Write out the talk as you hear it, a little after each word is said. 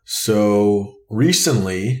So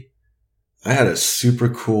recently, I had a super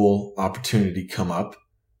cool opportunity come up,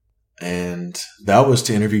 and that was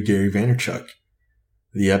to interview Gary Vaynerchuk.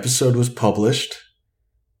 The episode was published,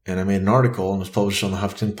 and I made an article and was published on the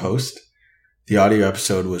Huffington Post. The audio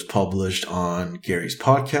episode was published on Gary's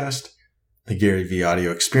podcast, the Gary V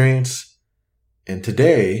Audio Experience, and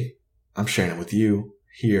today I'm sharing it with you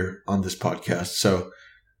here on this podcast. So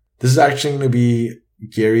this is actually going to be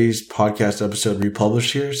Gary's podcast episode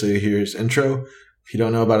republished here. So here's intro. If you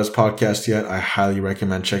don't know about his podcast yet, I highly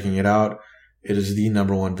recommend checking it out. It is the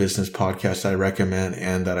number one business podcast I recommend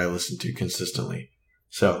and that I listen to consistently.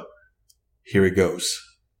 So here it goes.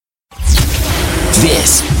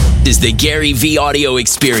 This is the Gary V Audio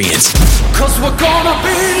Experience. 'Cause we're gonna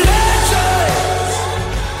be legends.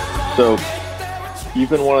 So you've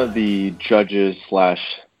been one of the judges /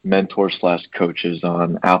 mentors / coaches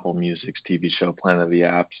on Apple Music's TV show Planet of the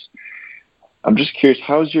Apps. I'm just curious,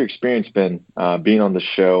 how's your experience been being on the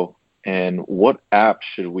show, and what apps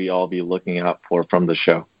should we all be looking out for from the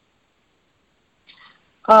show?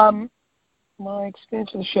 My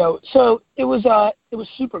experience with the show. So it was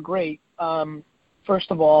super great. First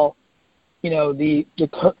of all, the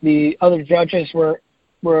other judges were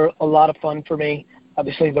a lot of fun for me.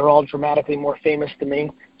 Obviously, they're all dramatically more famous than me,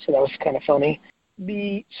 so that was kind of funny.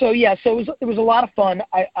 So it was a lot of fun.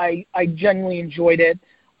 I genuinely enjoyed it.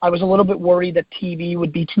 I was a little bit worried that TV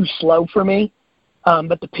would be too slow for me,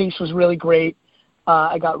 but the pace was really great.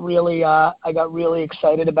 I got really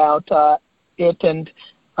excited about it, and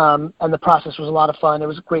the process was a lot of fun. It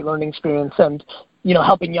was a great learning experience, and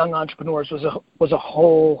helping young entrepreneurs was a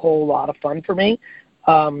whole lot of fun for me,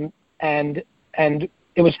 and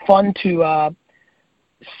it was fun to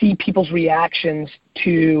see people's reactions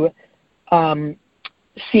to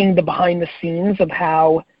seeing the behind the scenes of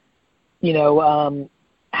how the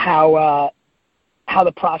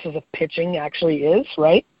process of pitching actually is,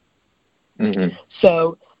 right? Mm-hmm.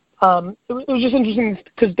 So it was just interesting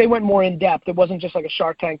because they went more in depth. It wasn't just like a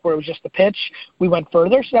Shark Tank where it was just the pitch. We went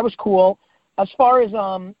further, so that was cool. As far as the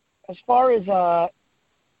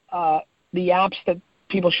apps that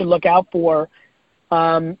people should look out for,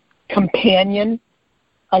 Companion,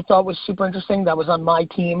 I thought was super interesting. That was on my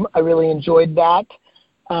team. I really enjoyed that.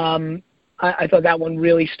 I thought that one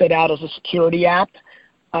really stood out as a security app.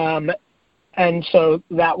 And so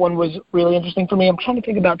that one was really interesting for me. I'm trying to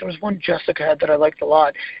think about, there was one Jessica had that I liked a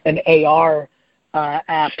lot, an AR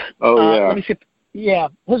app. Oh, yeah. Let me see. Yeah,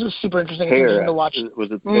 this was super interesting. Pair to watch.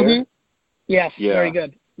 Was it Mm-hmm. Pair? Yes, yeah. Very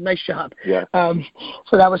good. Nice job. Yeah.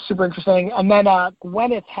 So that was super interesting. And then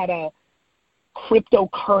Gwyneth had a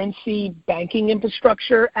cryptocurrency banking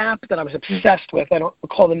infrastructure app that I was obsessed with. I don't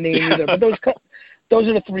recall the name either, but those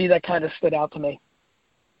are the three that kind of stood out to me.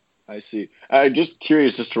 I see. Just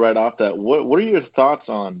curious, just to write off that, what are your thoughts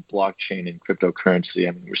on blockchain and cryptocurrency?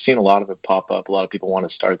 I mean, we're seeing a lot of it pop up. A lot of people want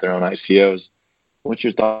to start their own ICOs. What's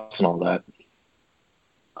your thoughts on all that?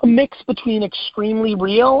 A mix between extremely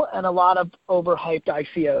real and a lot of overhyped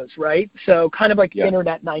ICOs, right? So kind of like the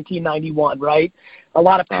internet 1991, right? A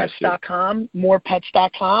lot of pets.com, more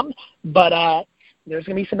pets.com, but there's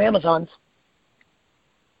going to be some Amazons.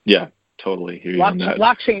 Yeah, totally. Hear you on that.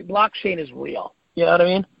 Blockchain is real. You know what I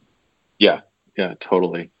mean? Yeah,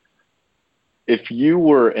 totally. If you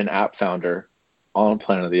were an app founder on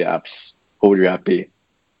Planet of the Apps, what would your app be?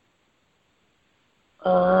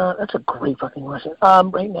 That's a great fucking question.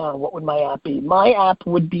 Right now, what would my app be? My app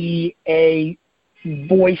would be a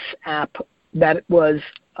voice app that was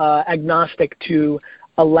agnostic to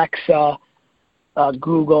Alexa,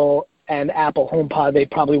 Google, and Apple HomePod. They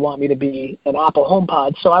probably want me to be an Apple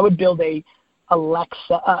HomePod. So I would build an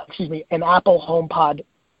Apple HomePod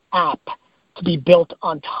app to be built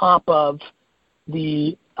on top of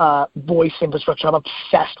the voice infrastructure. I'm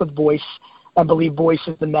obsessed with voice. I believe voice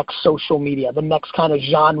is the next social media, the next kind of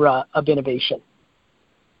genre of innovation.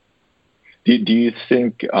 Do you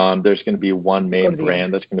think there's going to be one main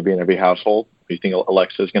brand that's going to be in every household? Do you think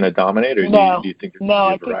Alexa is going to dominate, or do you think there's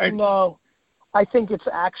going to be a variety? No. I think it's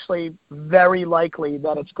actually very likely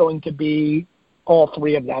that it's going to be all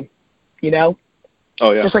three of them.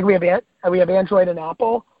 Oh yeah. Just like we have Android and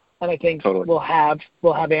Apple, and I think we'll have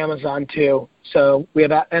Amazon too. So we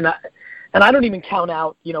have and I don't even count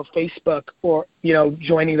out Facebook or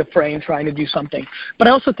joining the fray and trying to do something. But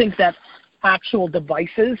I also think that actual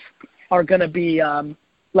devices are going to be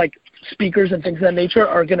like speakers and things of that nature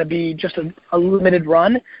are going to be just a limited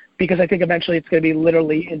run, because I think eventually it's going to be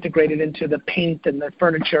literally integrated into the paint and the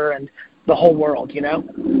furniture and the whole world.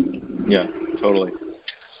 Yeah, totally.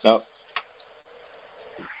 Now,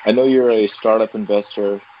 I know you're a startup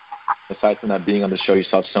investor. aside from that being on the show, you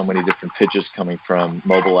saw so many different pitches coming from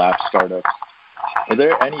mobile app startups. Are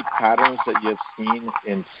there any patterns that you have seen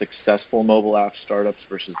in successful mobile app startups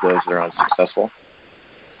versus those that are unsuccessful?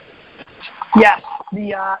 Yes,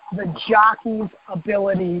 the jockey's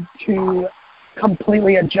ability to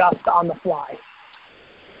completely adjust on the fly.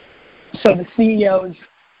 So the CEO's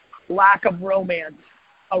lack of romance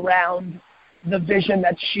around the vision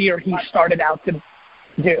that she or he started out to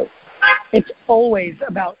do. It's always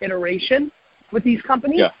about iteration with these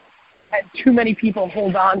companies. Yeah. And too many people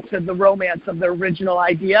hold on to the romance of their original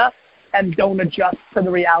idea and don't adjust to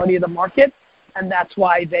the reality of the market, and that's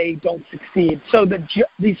why they don't succeed. So the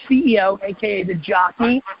CEO, aka the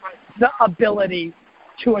jockey, the ability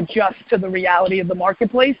to adjust to the reality of the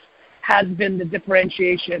marketplace has been the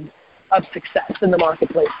differentiation of success in the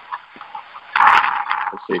marketplace.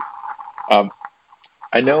 Let's see.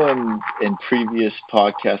 I know in previous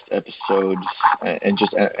podcast episodes and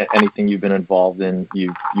just anything you've been involved in,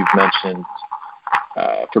 you've mentioned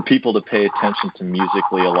for people to pay attention to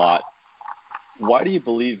Musical.ly a lot. Why do you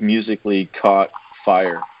believe Musical.ly caught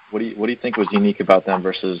fire? What do you think was unique about them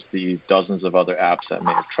versus the dozens of other apps that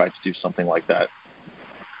may have tried to do something like that?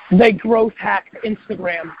 They growth hacked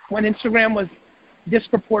Instagram. When Instagram was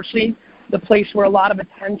disproportionately the place where a lot of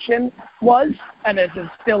attention was, and as it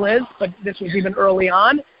still is, but this was even early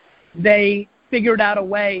on, they figured out a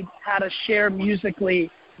way how to share Musical.ly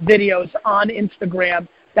videos on Instagram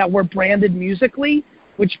that were branded Musical.ly,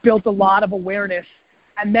 which built a lot of awareness.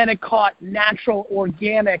 And then it caught natural,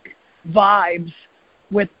 organic vibes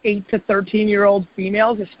with 8 to 13-year-old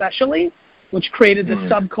females especially, which created the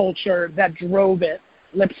subculture that drove it,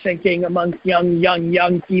 lip syncing amongst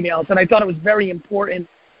young females. And I thought it was very important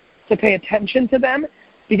to pay attention to them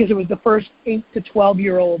because it was the first 8 to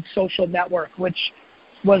 12-year-old social network, which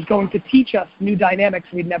was going to teach us new dynamics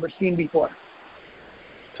we'd never seen before.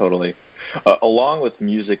 Totally. Along with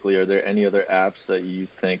Musical.ly, are there any other apps that you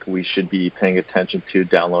think we should be paying attention to,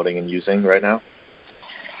 downloading, and using right now?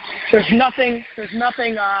 There's nothing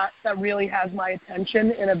that really has my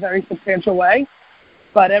attention in a very substantial way.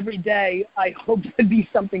 But every day, I hope to be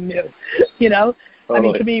something new. You know, totally. I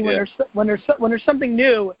mean, to me, when there's something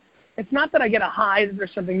new, it's not that I get a high that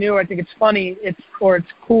there's something new. Or I think it's funny, it's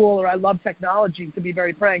cool, or I love technology. To be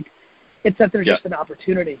very frank, it's that there's just an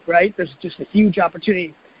opportunity, right? There's just a huge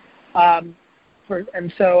opportunity, you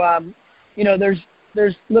know, there's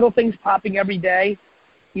little things popping every day.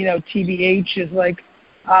 You know, TBH is like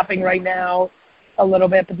popping right now a little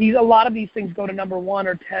bit, but a lot of these things go to number 1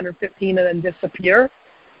 or 10 or 15 and then disappear.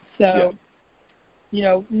 So, you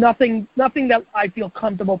know, nothing that I feel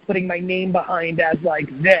comfortable putting my name behind as like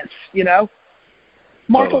this, you know.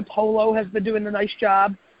 Marco Polo has been doing a nice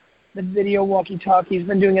job. The video walkie-talkie's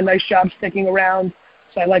been doing a nice job sticking around,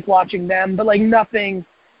 so I like watching them. But like nothing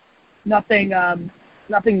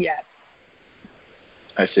yet.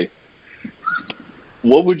 I see.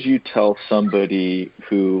 What would you tell somebody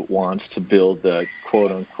who wants to build the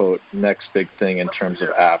quote-unquote next big thing in terms of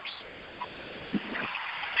apps?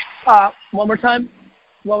 One more time.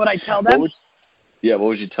 What would I tell them? What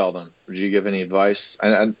would you tell them? Would you give any advice?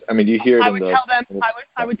 I mean, do you hear it I would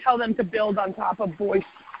tell them to build on top of voice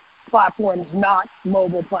platforms, not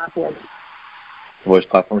mobile platforms. Voice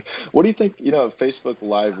platforms. What do you think? You know, Facebook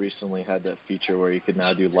Live recently had that feature where you could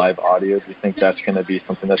now do live audio. Do you think that's going to be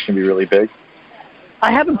something that's going to be really big?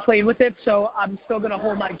 I haven't played with it, so I'm still going to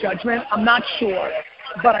hold my judgment. I'm not sure,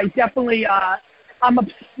 but I definitely, I'm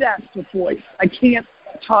obsessed with voice. I can't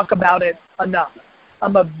talk about it enough.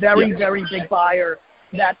 I'm a very, very big buyer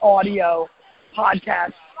that audio,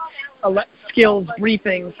 podcasts, skills,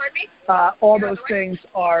 briefings, all those things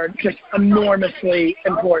are just enormously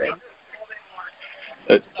important.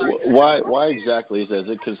 Why exactly is that? Is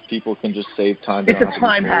it because people can just save time? It's a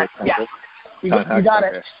time hack, You got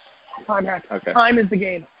it. Time hack. Okay. Time is the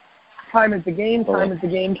game. Time is the game. Time is the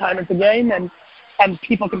game. Time is the game. And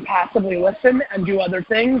people can passively listen and do other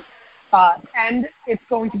things. And it's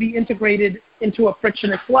going to be integrated into a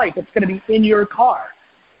frictionless life. It's going to be in your car.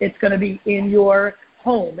 It's going to be in your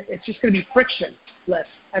home. It's just going to be frictionless.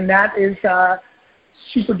 And that is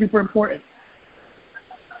super duper important.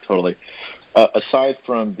 Totally. Aside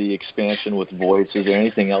from the expansion with voice, is there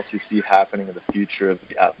anything else you see happening in the future of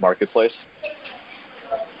the app marketplace?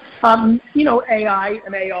 You know, AI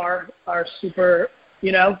and AR are super,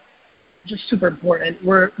 you know, just super important.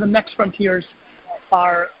 The next frontiers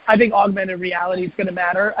are, I think augmented reality is going to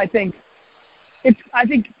matter. I think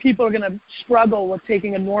people are going to struggle with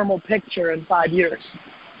taking a normal picture in 5 years.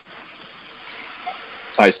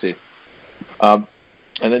 I see. And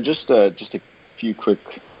then just a few quick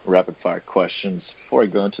rapid fire questions. Before I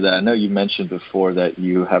go into that, I know you mentioned before that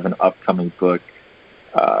you have an upcoming book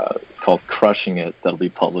called Crushing It that'll be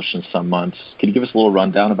published in some months. Can you give us a little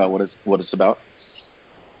rundown about what it's about?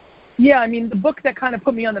 Yeah, I mean, the book that kind of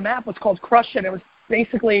put me on the map was called Crush It. It was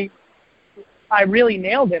basically, I really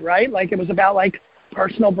nailed it, right? Like, it was about, like,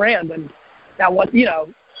 personal brand. And that was, you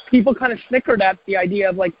know, people kind of snickered at the idea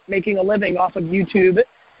of, like, making a living off of YouTube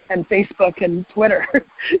and Facebook and Twitter,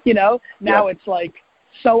 you know? Now it's, like,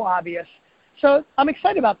 so obvious. So I'm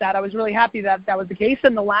excited about that. I was really happy that that was the case.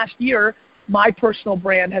 In the last year, my personal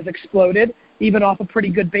brand has exploded, even off a pretty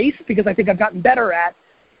good base, because I think I've gotten better at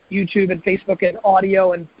YouTube and Facebook and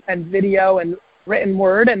audio and video and written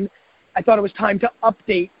word. And I thought it was time to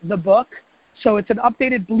update the book. So it's an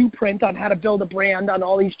updated blueprint on how to build a brand on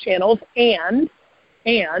all these channels. And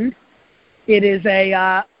it is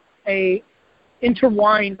a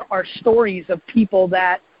intertwined our stories of people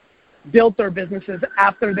that built their businesses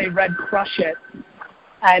after they read Crush It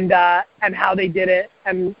and how they did it.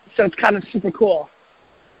 And so it's kind of super cool.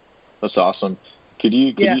 That's awesome. Could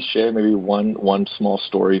you share maybe one small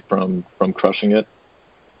story from Crushing It?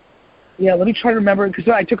 Yeah, let me try to remember, because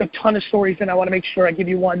I took a ton of stories, and I want to make sure I give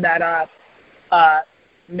you one that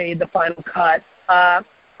made the final cut.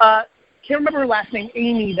 Can't remember her last name,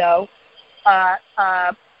 Amy, though.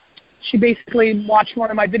 She basically watched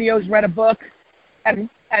one of my videos, read a book, and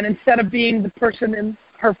instead of being the person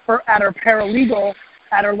at her paralegal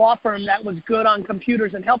at her law firm that was good on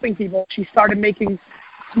computers and helping people, she started making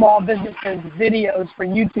small businesses videos for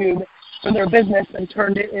YouTube for their business and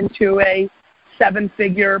turned it into a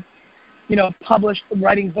 7-figure, you know, published,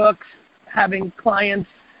 writing books, having clients,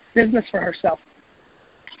 business for herself.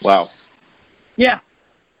 Wow. Yeah.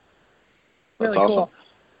 That's really awesome. Cool.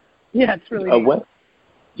 Yeah, it's really cool.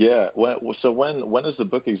 When is the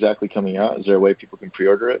book exactly coming out? Is there a way people can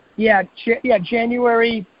pre-order it? Yeah,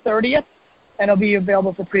 January 30th, and it'll be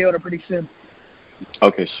available for pre-order pretty soon.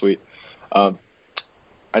 Okay, sweet.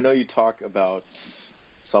 I know you talk about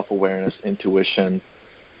self-awareness, intuition.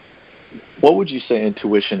 What would you say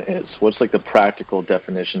intuition is? What's like the practical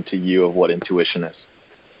definition to you of what intuition is?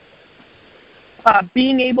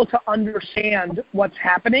 Being able to understand what's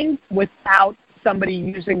happening without somebody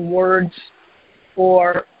using words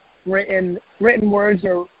or written words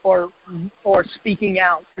or speaking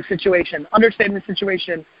out the situation. Understanding the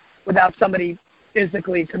situation without somebody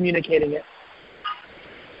physically communicating it.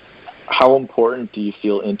 How important do you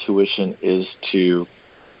feel intuition is to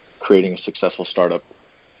creating a successful startup?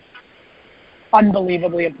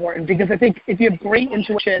 Unbelievably important, because I think if you have great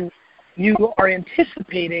intuition, you are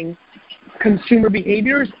anticipating consumer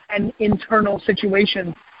behaviors and internal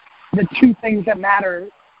situations, the two things that matter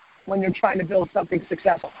when you're trying to build something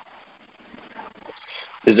successful.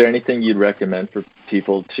 Is there anything you'd recommend for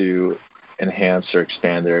people to enhance or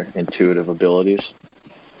expand their intuitive abilities?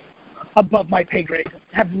 Above my pay grade.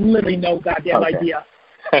 Have literally no goddamn idea.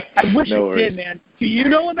 I wish No I did, man. Do you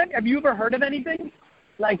know of any? Have you ever heard of anything?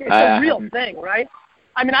 Like, it's a real thing, right?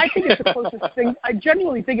 I mean, I think it's the closest thing. I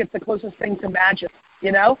genuinely think it's the closest thing to magic,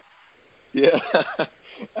 you know? Yeah. I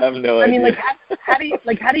have no idea. I mean,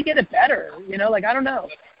 like, how do you get it better? You know, like, I don't know.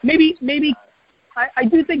 Maybe I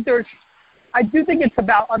do think it's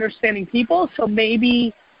about understanding people. So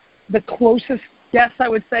maybe the closest guess I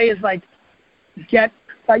would say is like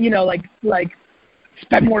like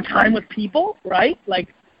spend more time with people, right?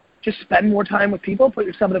 Like, just spend more time with people. Put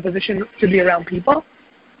yourself in a position to be around people.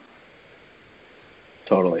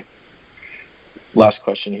 Totally. Last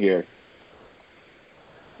question here.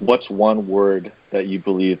 What's one word that you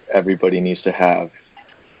believe everybody needs to have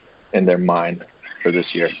in their mind for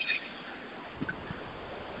this year?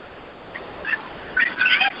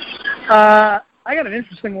 I got an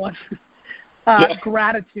interesting one.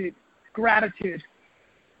 Gratitude. Gratitude.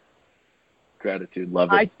 Love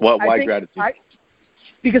it. Why gratitude?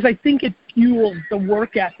 Because I think it fuels the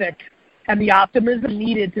work ethic and the optimism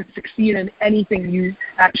needed to succeed in anything you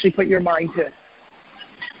actually put your mind to.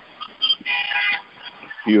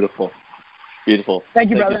 Beautiful.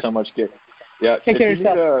 Thank you, brother. Thank you so much, Gary. Yeah, Take care of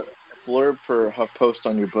yourself. If you need a blurb for HuffPost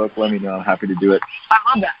on your book, let me know. I'm happy to do it.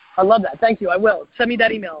 I love that. Thank you. I will. Send me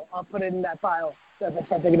that email. I'll put it in that file as I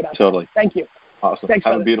start thinking about it. Totally. Thank you. Awesome. Thanks,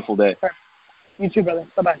 Have brother. a beautiful day. You too, brother.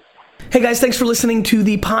 Bye-bye. Hey guys, thanks for listening to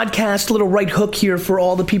the podcast. Little right hook here for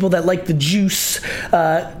all the people that like the juice.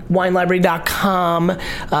 WineLibrary.com.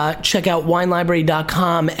 Check out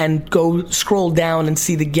WineLibrary.com and go scroll down and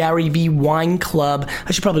see the Gary V Wine Club.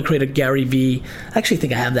 I should probably create a Gary V. I actually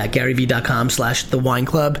think I have that, GaryV.com/The Wine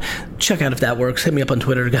Club. Check out if that works. Hit me up on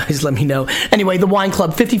Twitter, guys. Let me know. Anyway, the Wine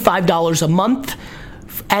Club, $55 a month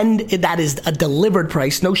and that is a delivered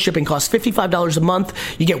price, no shipping costs, $55 a month.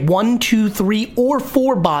 You get 1, 2, 3, or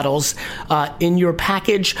 4 bottles in your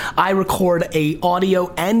package. I record a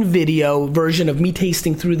audio and video version of me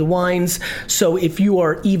tasting through the wines. So if you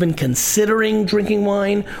are even considering drinking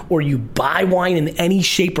wine, or you buy wine in any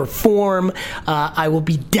shape or form, I will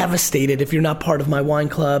be devastated if you're not part of my wine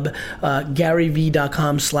club.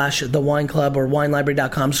 GaryV.com/thewineclub or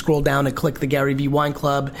WineLibrary.com. Scroll down and click the Gary V Wine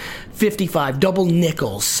Club. 55 double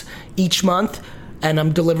nickels each month, and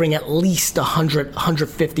I'm delivering at least $100,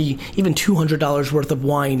 $150, even $200 worth of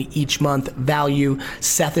wine each month. Value.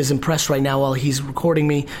 Seth is impressed right now while he's recording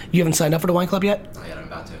me. You haven't signed up for the wine club yet? Not yet, I'm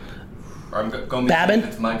about to. Or I'm going Babin?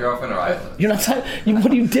 to my girlfriend, or I. You're not.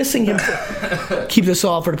 What are you dissing him for? Keep this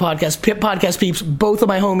all for the podcast. Podcast peeps. Both of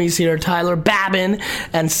my homies here, Tyler, Babin,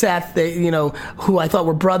 and Seth. They, who I thought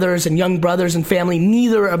were brothers and young brothers and family.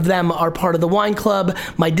 Neither of them are part of the wine club.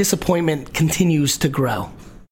 My disappointment continues to grow.